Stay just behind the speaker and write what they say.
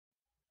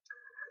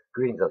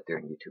Greetings out there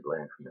in YouTube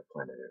land from the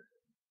planet Earth.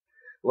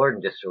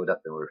 Lorden just showed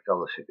up and we're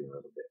fellowshipping a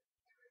little bit.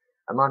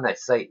 I'm on that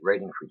site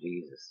writing for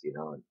Jesus,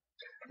 and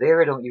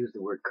there I don't use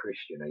the word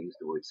Christian, I use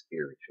the word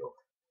spiritual.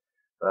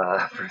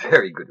 For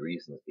very good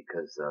reasons,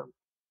 because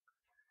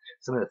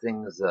some of the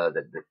things that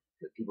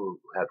the people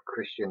who have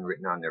Christian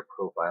written on their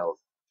profiles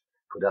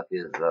put up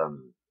is,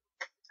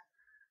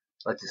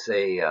 let's just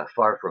say,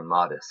 far from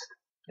modest,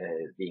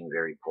 as being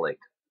very polite.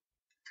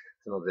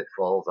 Some of it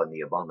falls on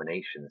the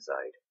abomination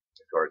side,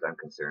 as far as I'm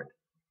concerned.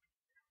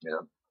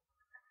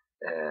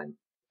 And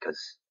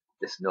because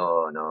this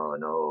no,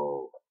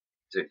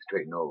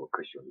 straight no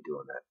Christian will be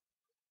doing that.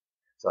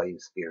 So I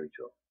use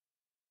spiritual.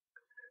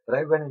 But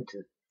I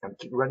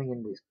keep running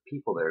into these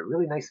people that are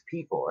really nice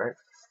people, right?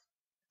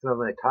 So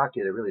when I talk to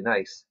you, they're really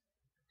nice.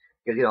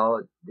 Because,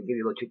 they give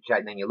you a little chit chat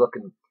and then you look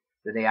and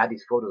then they add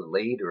these photos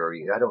later, or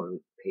I don't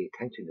really pay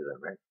attention to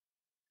them, right?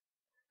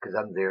 Because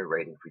I'm there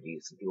writing for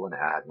Jesus. If you want to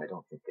add, and I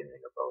don't think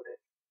anything about it.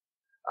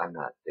 I'm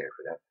not there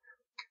for that.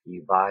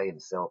 You buy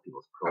and sell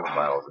people's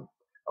profiles, and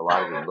a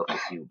lot of them look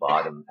as you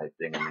bought them type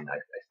thing, and I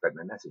spread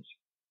my message.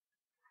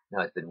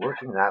 Now, it's been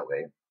working that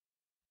way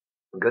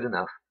good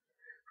enough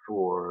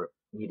for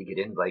me to get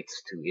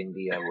invites to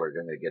India. We're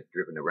going to get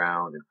driven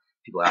around, and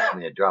people ask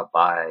me to drop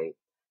by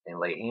and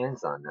lay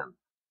hands on them.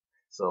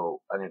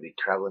 So I'm going to be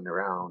traveling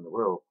around the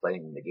world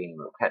playing the game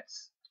of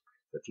pets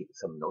to keep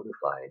some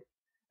notified,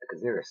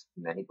 because there are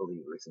many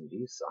believers in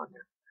Jesus on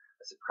there.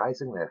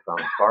 Surprisingly, I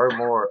found far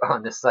more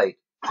on this site,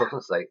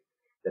 social site,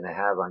 than I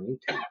have on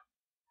YouTube.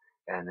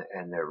 And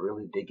they're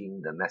really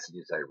digging the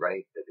messages I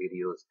write, the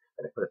videos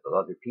that I put up of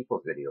other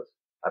people's videos.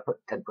 I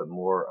tend to put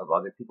more of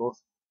other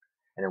people's,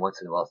 and then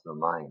once in a while some of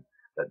mine.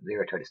 But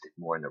there I try to stick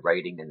more in the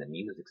writing and the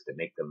musics to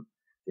make them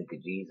think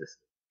of Jesus,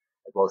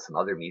 as well as some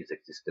other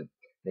music just to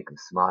make them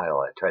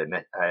smile. I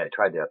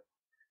try to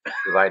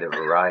provide a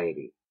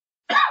variety.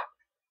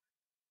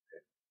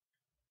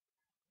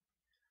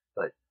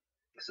 But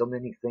so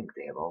many think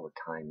they have all the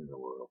time in the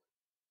world.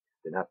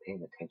 They're not paying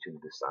attention to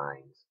the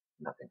signs.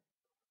 Nothing.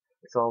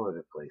 It's all over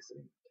the place. I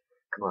mean,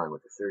 come on,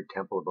 with the third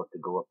temple about to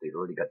go up, they've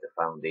already got the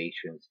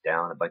foundations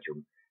down, a bunch of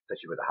them,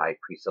 especially with the high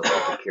priest.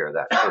 They'll take care of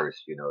that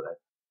first, you know that.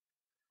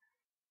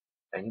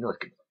 And it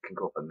can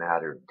go up a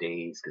matter of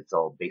days, because it's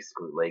all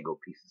basically Lego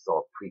pieces, it's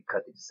all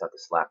pre-cut, they just have to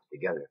slap it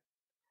together.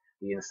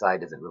 The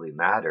inside doesn't really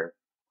matter,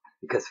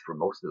 because for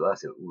most of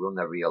us, we'll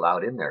never be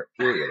allowed in there,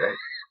 period, right?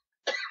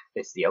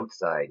 It's the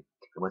outside.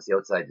 And once the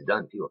outside's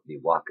done, people will be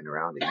walking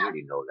around, and you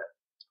already know that.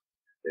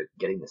 They're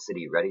getting the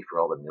city ready for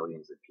all the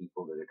millions of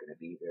people that are going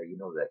to be there. You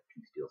know that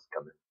peace deal's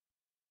coming.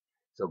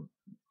 So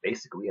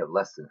basically, we have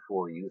less than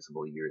 4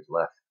 usable years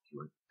left, if you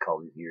want to call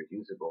these years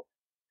usable,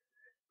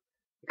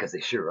 because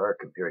they sure are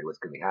compared to what's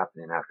going to be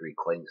happening after he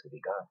claims to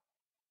be God.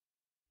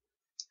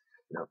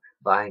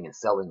 Buying and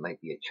selling might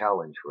be a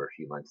challenge for a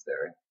few months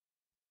there.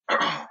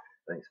 I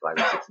think it's 5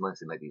 or 6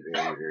 months. It might be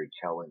very, very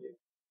challenging.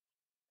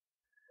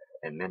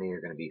 And many are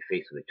going to be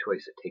faced with a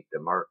choice to take the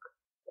mark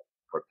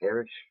or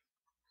perish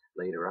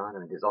later on. I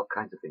mean, there's all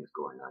kinds of things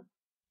going on.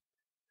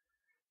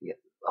 Yet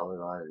a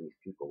lot of these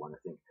people want to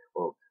think,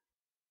 well,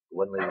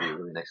 one lady, a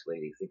really nice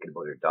lady, thinking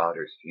about her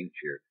daughter's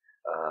future,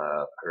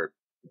 her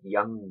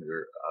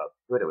younger,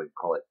 what do we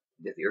call it,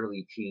 the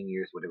early teen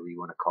years, whatever you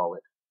want to call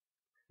it.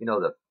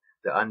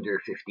 The under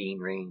 15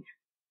 range,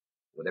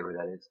 whatever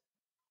that is.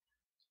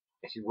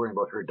 And she's worrying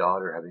about her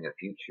daughter having a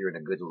future and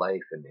a good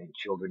life and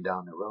children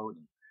down the road.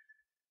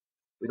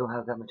 We don't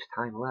have that much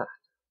time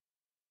left.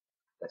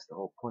 That's the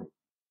whole point.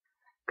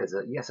 Because,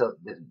 yes,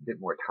 there's a bit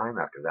more time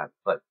after that,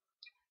 but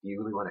do you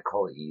really want to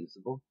call it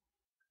usable?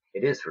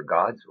 It is for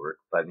God's work,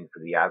 but I mean, for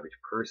the average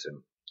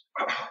person,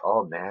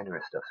 all manner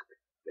of stuff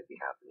could be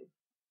happening.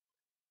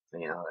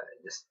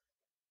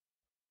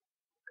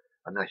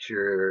 I'm not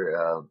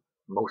sure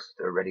most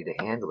are ready to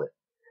handle it,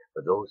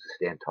 but those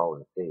who stand tall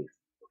in faith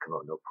will come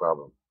out no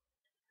problem.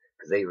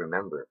 Because they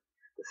remember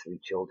the 3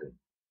 children.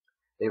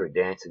 They were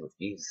dancing with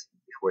Jesus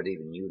before they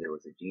even knew there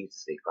was a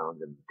Jesus. They found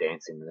them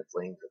dancing in the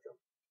flames with him.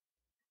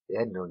 They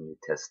had no New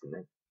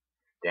Testament.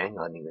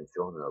 Daniel hadn't even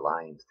thrown in the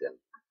lion's den.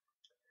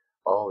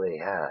 All they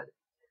had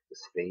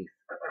was faith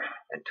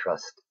and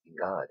trust in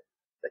God.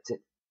 That's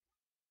it.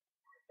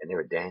 And they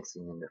were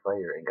dancing in the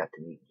fire and got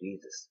to meet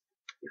Jesus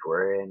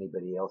before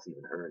anybody else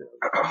even heard of him.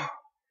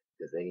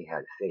 Because they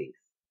had faith.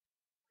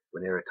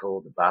 When they were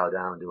told to bow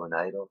down to an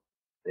idol,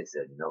 they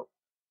said no.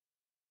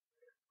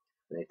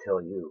 And they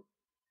tell you,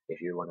 if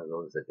you're one of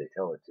those that they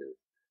tell it to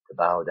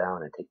bow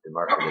down and take the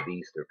mark of the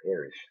beast or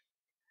perish.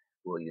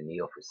 Will you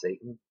kneel for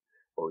Satan,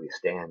 or will you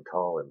stand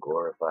tall and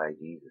glorify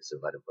Jesus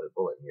and let him put a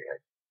bullet in your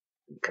head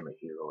and become a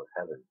hero of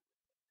heaven,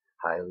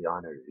 highly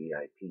honored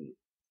VIP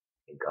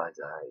in God's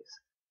eyes?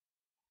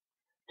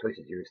 Choice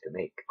is yours to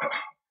make.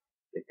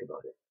 Think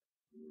about it.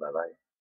 Bye-bye.